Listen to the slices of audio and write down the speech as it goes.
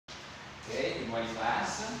morning,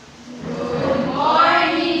 class. Good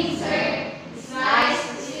morning, sir. It's nice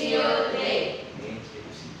to see you today. Thank you.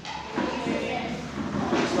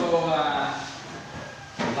 So,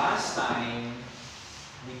 last time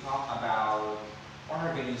we talked about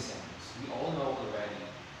organisms. We all know already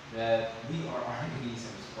that we are organisms.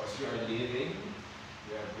 Of course, we are living,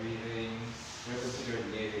 we are breathing, we are considered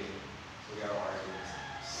living. So we are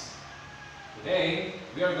organisms. Today,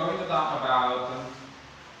 we are going to talk about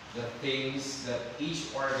the things that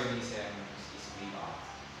each organism is made of.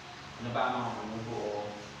 Ano ba ang mga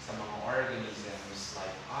bumubuo sa mga organisms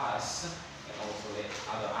like us and also the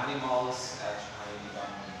other animals at saka yung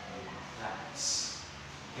ibang mga plants.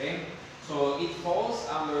 Okay? So it falls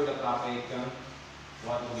under the topic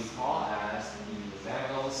what we call as the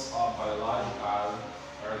levels of biological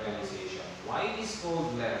organization. Why it is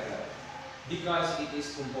called level? Because it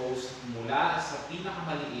is composed mula sa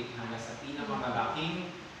pinakamaliit hanggang sa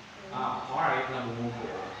pinakamalaking part na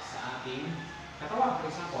bumubuo sa ating katawan. For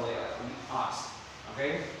example, us.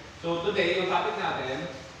 Okay? So today, yung topic natin,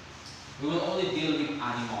 we will only deal with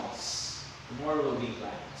animals. Tomorrow will be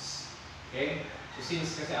plants. Okay? So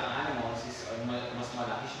since kasi ang animals is mas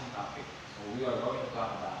malaki siyang topic, so we are going to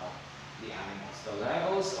talk about the animals. The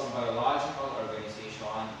levels of biological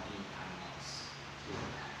organization in animals,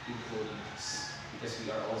 including us, because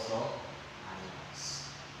we are also animals.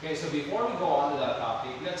 Okay, so before we go on to that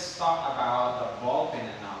topic, let's talk about the ball pen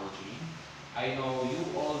analogy. I know you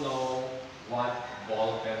all know what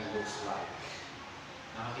ball pen looks like.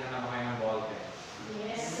 Nakakita na ba kayo ng ball pen?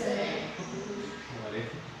 Yes, sir.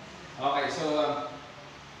 Okay, so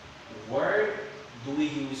where do we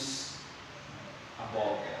use a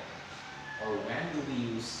ball pen? Or when do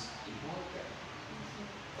we use a ball pen?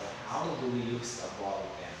 Or how do we use a ball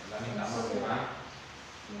pen? Lamang tama, di ba?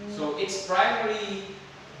 So its primary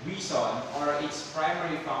reason or its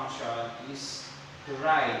primary function is to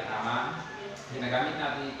write, tama? Ginagamit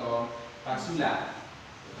natin ito pansulat.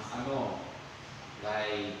 Ano?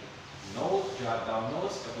 Like note, jot down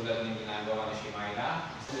notes, katulad ng ginagawa ni Shimaila.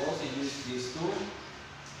 We also use this to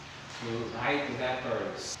write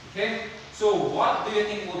letters. Okay? So what do you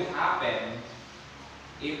think would happen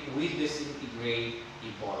if we disintegrate a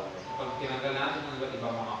ball pen? Kapag tinanggal natin ng iba't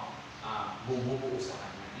ibang mga bumubuo sa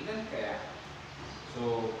kanya, ilan kaya?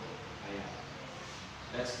 So, ayan.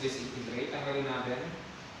 Let's disintegrate. Tanggalin natin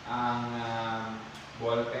ang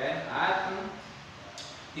ball pen at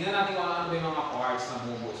tingnan natin kung ano ba yung mga parts na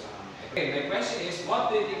bumubuo sa kanya. Okay, my question is, what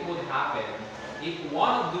do you think would happen if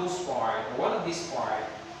one of those parts, or one of these parts,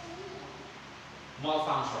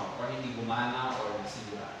 malfunction, or hindi gumana, or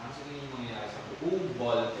nasira? Ano sa tingin yung mangyayari sa buong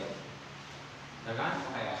ball pen? Dagan pa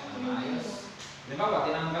kaya siya na maayos? Halimbawa,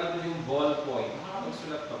 tinanggal ko yung ballpoint.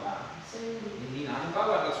 Makakapagsulat ka ba? Hindi na.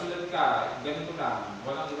 Halimbawa, nagsulat ka, ganito lang,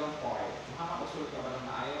 walang ibang point. Makakapagsulat ka ba ng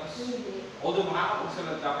maayos? Hindi. Although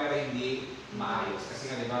makakapagsulat ka pero hindi maayos. Kasi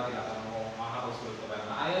nga diba, tinatanong mo, makakapagsulat ka ba ng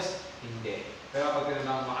maayos? Hindi. Pero pag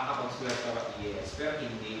tinanong mo, makakapagsulat ka ba? Yes. Pero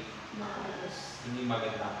hindi maayos. Hindi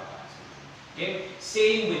maganda pa ba? Okay?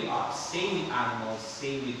 Same with us. Same with animals.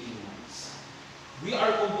 Same with humans. We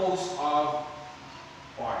are composed of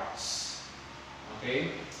parts.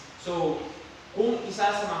 Okay? So, kung isa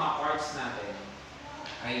sa mga parts natin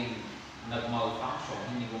ay nag-malfunction,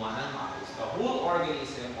 hindi gumana ng maayos, the whole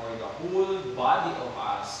organism or the whole body of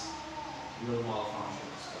us will malfunction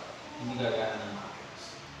as well. Hindi gagana ng maayos.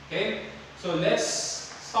 Okay? So, let's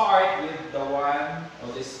start with the one,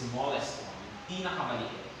 or the smallest one,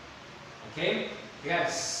 pinakamaliit. Okay? We have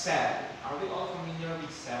cell. Are we all familiar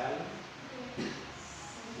with cell?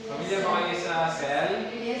 Familiar ba kayo sa cell?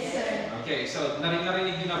 Yes, sir. Okay, so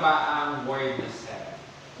narinig niyo na ba ang word na cell?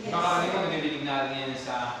 Yes, Baka sir. narinig natin yan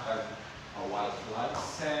sa white blood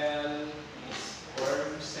cell,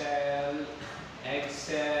 sperm cell, egg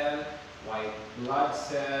cell, white blood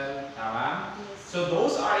cell, tama? Yes. So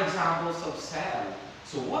those are examples of cell.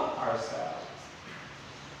 So what are cells?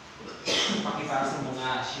 Pakipasa mo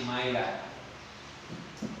nga, Shimaila.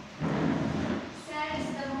 Cell is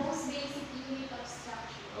the most basic unit of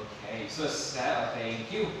structure. Okay, so cell, thank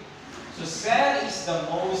you. So cell is the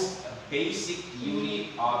most basic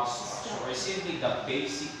unit of structure, or simply the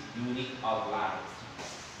basic unit of life.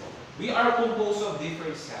 We are composed of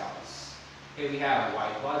different cells. Okay, we have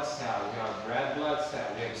white blood cell, we have red blood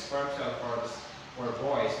cell, we have sperm cell for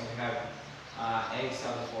boys, and we have egg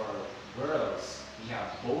cell for girls. We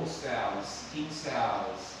have bone cells, skin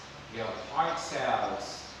cells, we have heart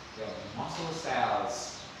cells, we have muscle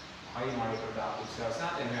cells, yung mga reproductive cells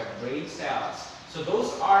natin, we have brain cells. So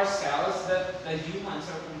those are cells that the humans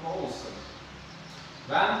are composed of.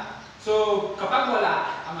 Diba? So kapag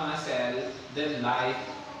wala ang mga cell, then life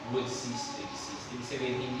would cease to exist. Ibig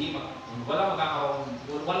sabihin, walang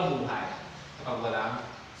buhay kapag walang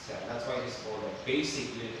cell. That's why it is called a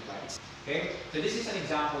basic unit of life. Okay? So this is an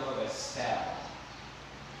example of a cell.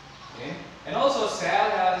 Okay? And also, cell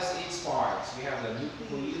has its parts. We have the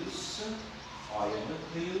nucleus, or your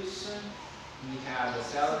nucleus. We have the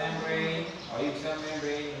cell membrane, or yung cell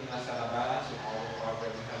membrane yung nasa labas, yung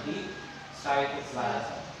covered with the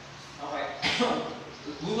cytoplasm. Okay.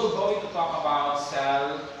 We will go to talk about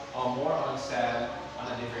cell, or more on cell, on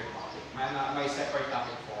a different topic. My separate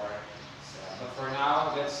topic for cell. But for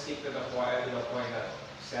now, let's stick to the point that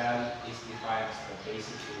cell is defined as the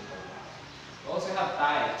basic unit of life. We also have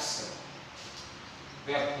types.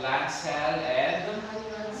 We have plant cell and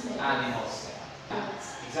animal cell.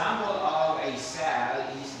 Example of a cell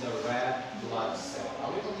is the red blood cell.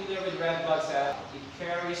 Are we familiar with red blood cell? It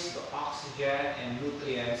carries the oxygen and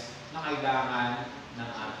nutrients na kailangan ng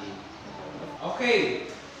ating. Okay,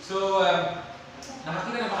 so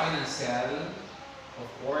nakakita na ba kayo ng cell? Of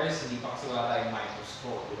course, hindi pa kasi wala tayong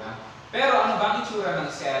microscope, di ba? Pero ano ba ang itsura ng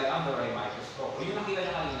cell under a microscope? Yung nakita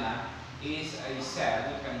nyo kanina is a cell,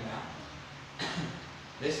 yung kanina.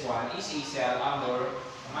 This one is a cell under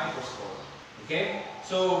a microscope. Okay?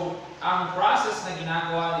 So, ang process na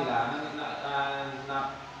ginagawa nila na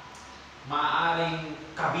maaaring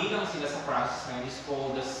kabilang sila sa process na is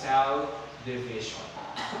called the cell division.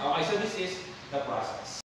 Okay, so this is the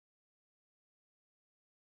process.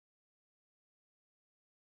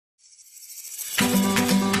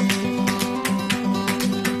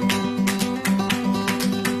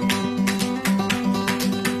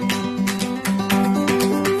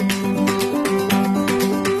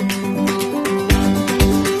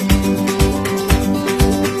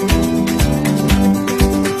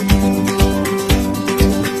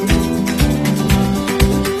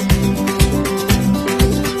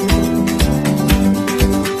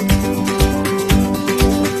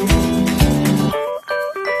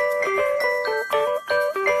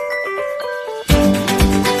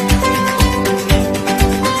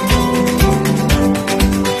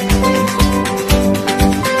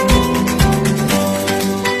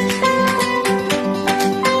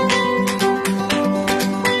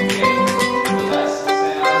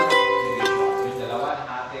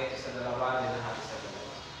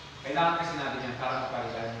 Kailangan kasi natin yan para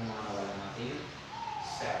mapalitan yung mga nawala natin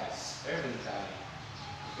cells every time.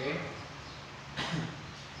 Okay?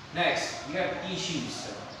 Next, we have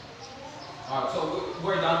tissues. So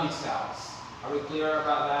we're done with cells. Are we clear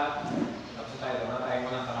about that? Tapos tayo, wala tayong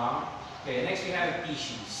walang tanong. Okay, next we have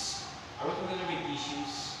tissues. Are we familiar with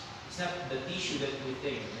tissues? It's not the tissue that we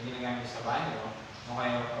think na ginagamit sa banyo, o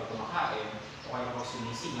kaya kapag kumakain, o kaya kapag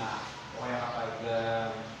sinisinga, o kaya kapag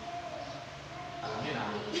alam nyo na.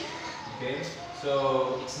 Okay? So,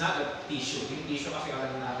 it's not a tissue. Yung tissue kasi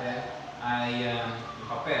alam natin ay yung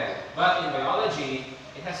papel. But in biology,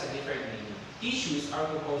 it has a different meaning. Tissues are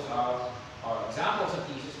composed of, or examples of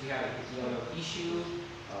tissues, we have epithelial tissue,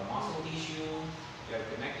 muscle tissue, we have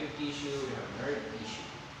connective tissue, we have nerve tissue.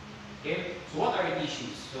 Okay? So what are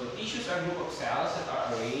tissues? So tissues are a group of cells that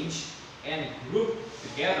are arranged and grouped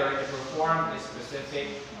together to perform a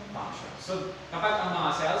specific function. So kapag ang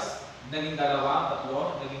mga cells naging dalawa,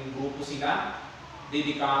 tatlo, naging grupo sila, they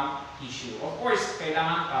become tissue. Of course,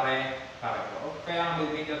 kailangan pare-pareho. Kaya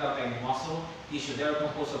ang may tinatawag ay muscle tissue. They are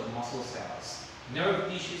composed of muscle cells.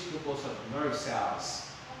 Nerve tissue is composed of nerve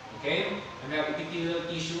cells. Okay? And we have epithelial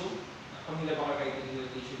tissue. Pamilya ba kayo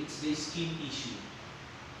epithelial tissue? It's the skin tissue.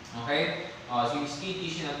 Okay? So yung skin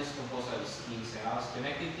tissue natin is composed of skin cells.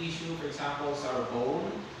 Connective tissue, for example, is our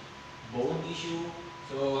bone tissue.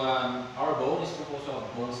 So, our bone is composed of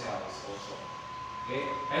bone cells also. Okay?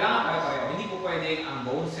 Kailangan pare-pareho. Hindi po pwedeng ang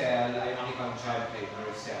bone cell ay makipag-drive kay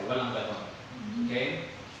nerve cell. Walang ganon.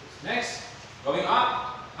 Okay? Next, going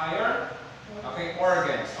up, higher. Okay,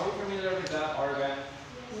 organs. Are we familiar with that organ?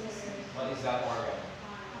 What is that organ?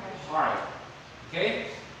 Heart.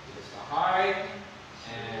 Okay? It's the heart.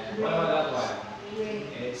 And what about that one?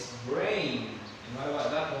 It's brain. And what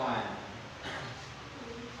about that one?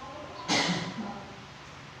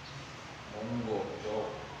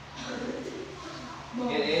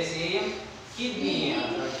 It is a kidney,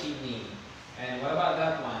 kidney. And what about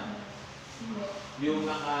that one? Yung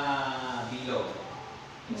naka-below.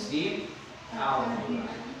 It's the alveoli.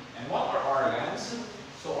 And what are organs?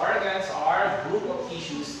 So organs are a group of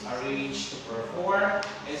tissues arranged to perform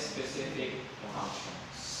a specific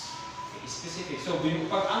functions. Okay, specific. So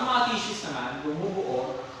pag ang mga tissues naman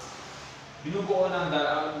binubuo ng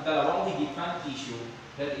dalawang higit pang tissue,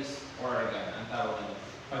 that is organ, ang tawag nito.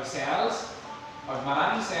 Pag cells, pag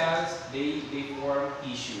maraming cells, they form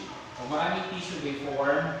tissue. Kung maraming tissue, they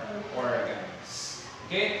form organs.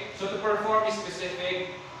 Okay? So to perform a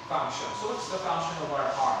specific function. So what's the function of our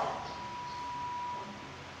heart?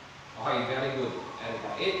 Okay, very good, Erica.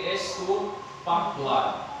 It is to pump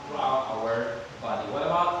blood throughout our body. What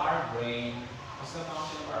about our brain? What's the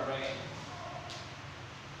function of our brain?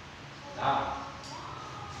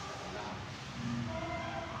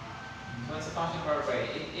 What's the function of our brain?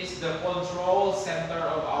 It is the control center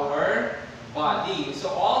of our body. So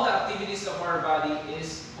all the activities of our body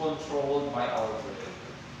is controlled by our brain.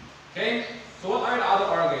 Okay? So what are the other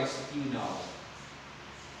organs that you know?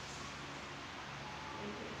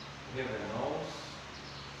 We have the nose,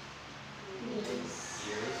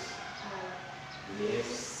 ears,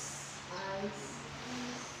 lips, eyes,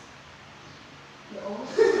 no,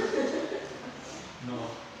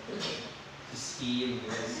 the skin,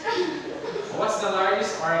 yes. What's the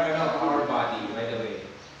largest organ of our body, by the way?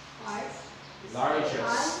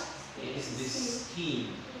 Largest. It is the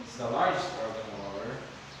skin. It's the largest organ of our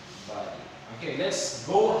body. Okay, let's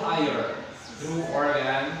go higher through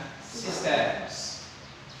organ systems.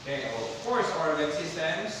 Okay, of course, organ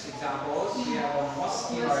systems, examples, we have a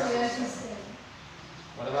muscular system.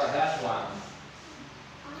 What about that one?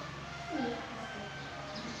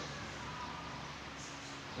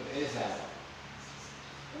 What is that?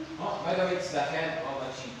 Oh, by the way, it's the head of a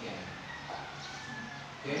chicken.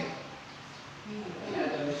 Okay? The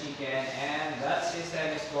head of a chicken, and that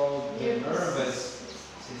system is called the nervous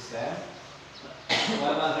system.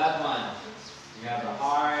 What about that one? You have the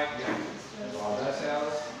heart, you have the blood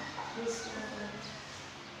vessels.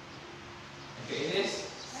 Okay, it is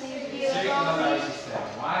circulatory system.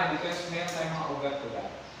 Why? Because meron tayong mga ugat-ugat.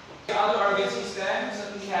 The other organ systems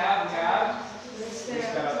that we have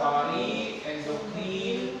respiratory,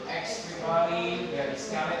 endocrine, excretory, we have the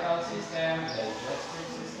skeletal system, the digestive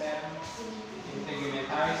system,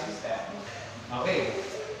 integumentary system. Okay,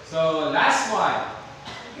 so last one.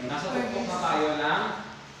 Nasa tuktok na tayo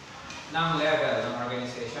ng level ng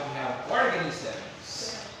organization. We have organisms.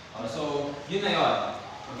 So, yun na yun.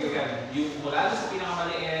 Okay, we have yung mula sa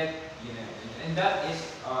pinakamaliit, yun na yun. And that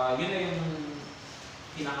is, yun na yung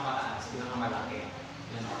pinakamataas, pinakamalaki.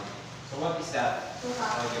 Yun na. So, what is that?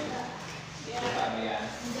 Okay. Ano yan?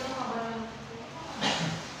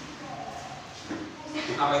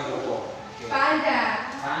 Nakaway grupo. Okay. Panda.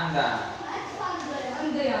 Panda.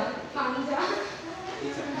 Ano yan? Panda.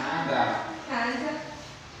 It's a panda. Panda.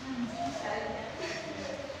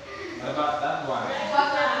 What about that one?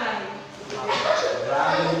 Butterfly.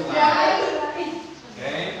 Dragonfly.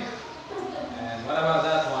 Okay. And what about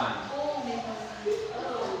that one?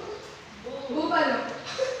 Buffalo.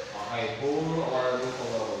 Okay, bull or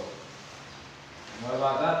buffalo. And what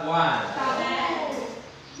about that one?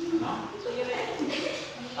 No?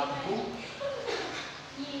 Tapu?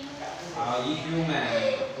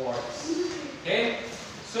 Human, of course. Okay?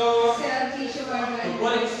 So, to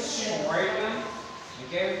put it short,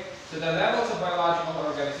 okay? So the levels of biological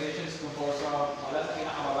organization is composed of wala sa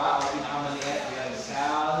pinakamaba o pinakamaliit. We have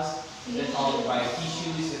cells, then followed by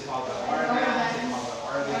tissues, then followed by organs, then followed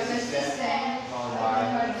by organ system, followed by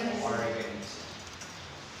organism.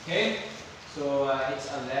 Okay? So it's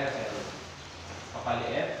a level.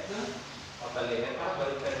 Papaliit, papaliit,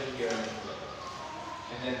 balik ka rin here.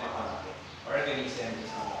 And then papalaki. Organism is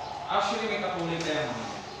not. Actually, may kapuloy tayo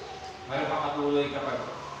mga. Mayroon kang katuloy kapag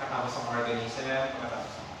katapos ng organism,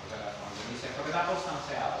 pagkatapos ng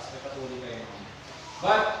cells, may patuloy kayo.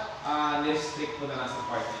 But, let's stick po na lang sa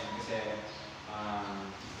part na yun kasi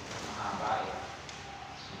mahaba eh.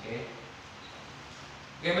 Okay?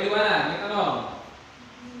 Okay, maliwanag. May tanong?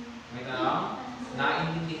 May tanong?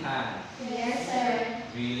 Naintindihan? Yes, sir.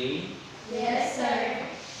 Really? Yes,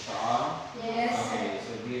 sir. Ito? Yes, sir. Okay,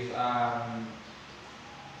 so give,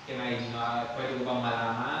 pwede ko bang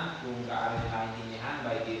malaman kung gaano nila naintindihan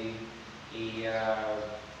by giving a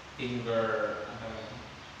finger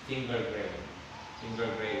grade.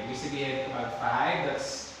 Finger grade. Ibig sabihin, pag 5,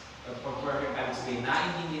 that's pag perfect time sabihin,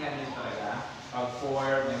 naintindihan nyo talaga. Pag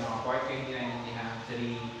 4, may mga part kayo hindi naintindihan. 3,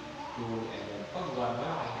 2, and then pag 1,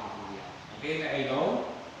 wala kayo naintindihan. Okay, na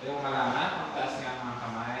ilaw? Pwede mo malaman? Ang taas nga ng mga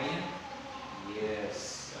kamay.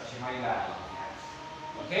 Yes. Kasi may lahat.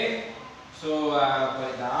 Okay? So, put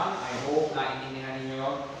it down. I hope naintindihan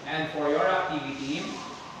ninyo. And for your activity,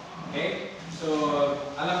 okay? So,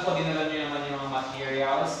 alam ko dinala nyo naman yung mga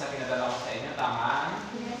materials na pinadala ko sa inyo. Tama?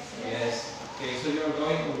 Yes. Okay, so you're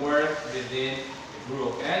going to work within a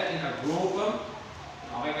group. And in a group,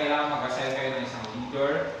 okay, kailangan mag-assign kayo ng isang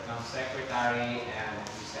leader, ng secretary, and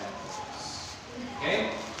presenters. Okay?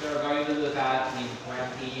 So you're going to do that in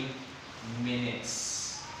 20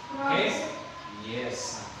 minutes. Okay?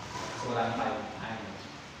 Yes. So wala na tayong time.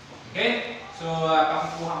 Okay? So,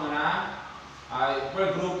 pakikuha mo na. Per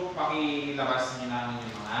group, pakilabas niyo namin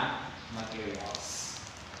yung mga materials.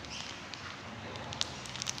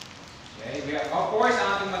 Okay? Of course,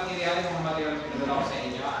 ang ating material, yung mga material na pinadala ko sa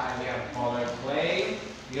inyo, we have color clay,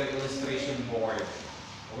 we have illustration board.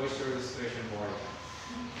 Where's your illustration board?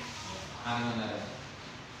 Ano na rin?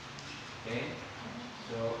 Okay?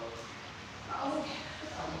 So,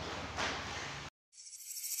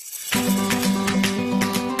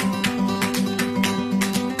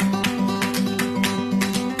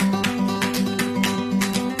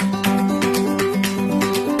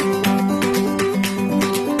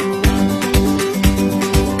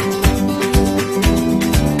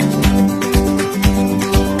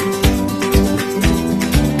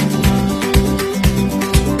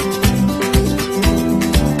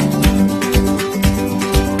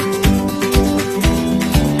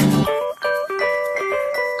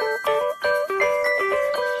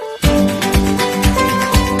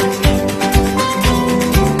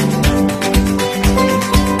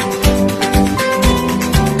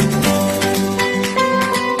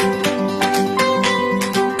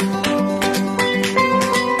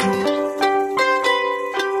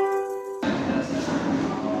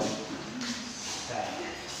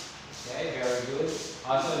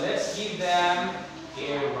 so let's give them a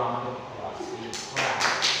round of applause. Clap.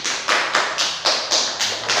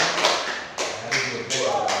 Very good.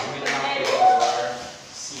 We will now take our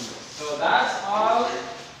seat. So that's all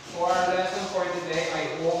for our lesson for today.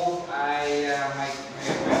 I hope may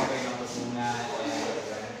friend kayo natutunan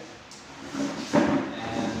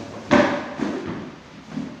and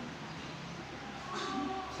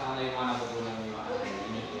sana yung mga natutunan nyo ay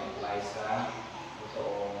i-apply sa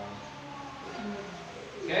totoong.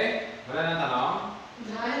 Okay? Wala nang tanong?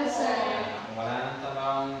 None, sir. Kung wala nang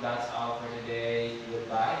tanong, that's all for today.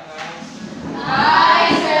 Goodbye, guys.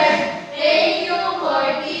 Bye, sir. Thank you for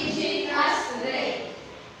teaching us today.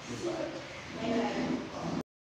 Goodbye. Bye-bye.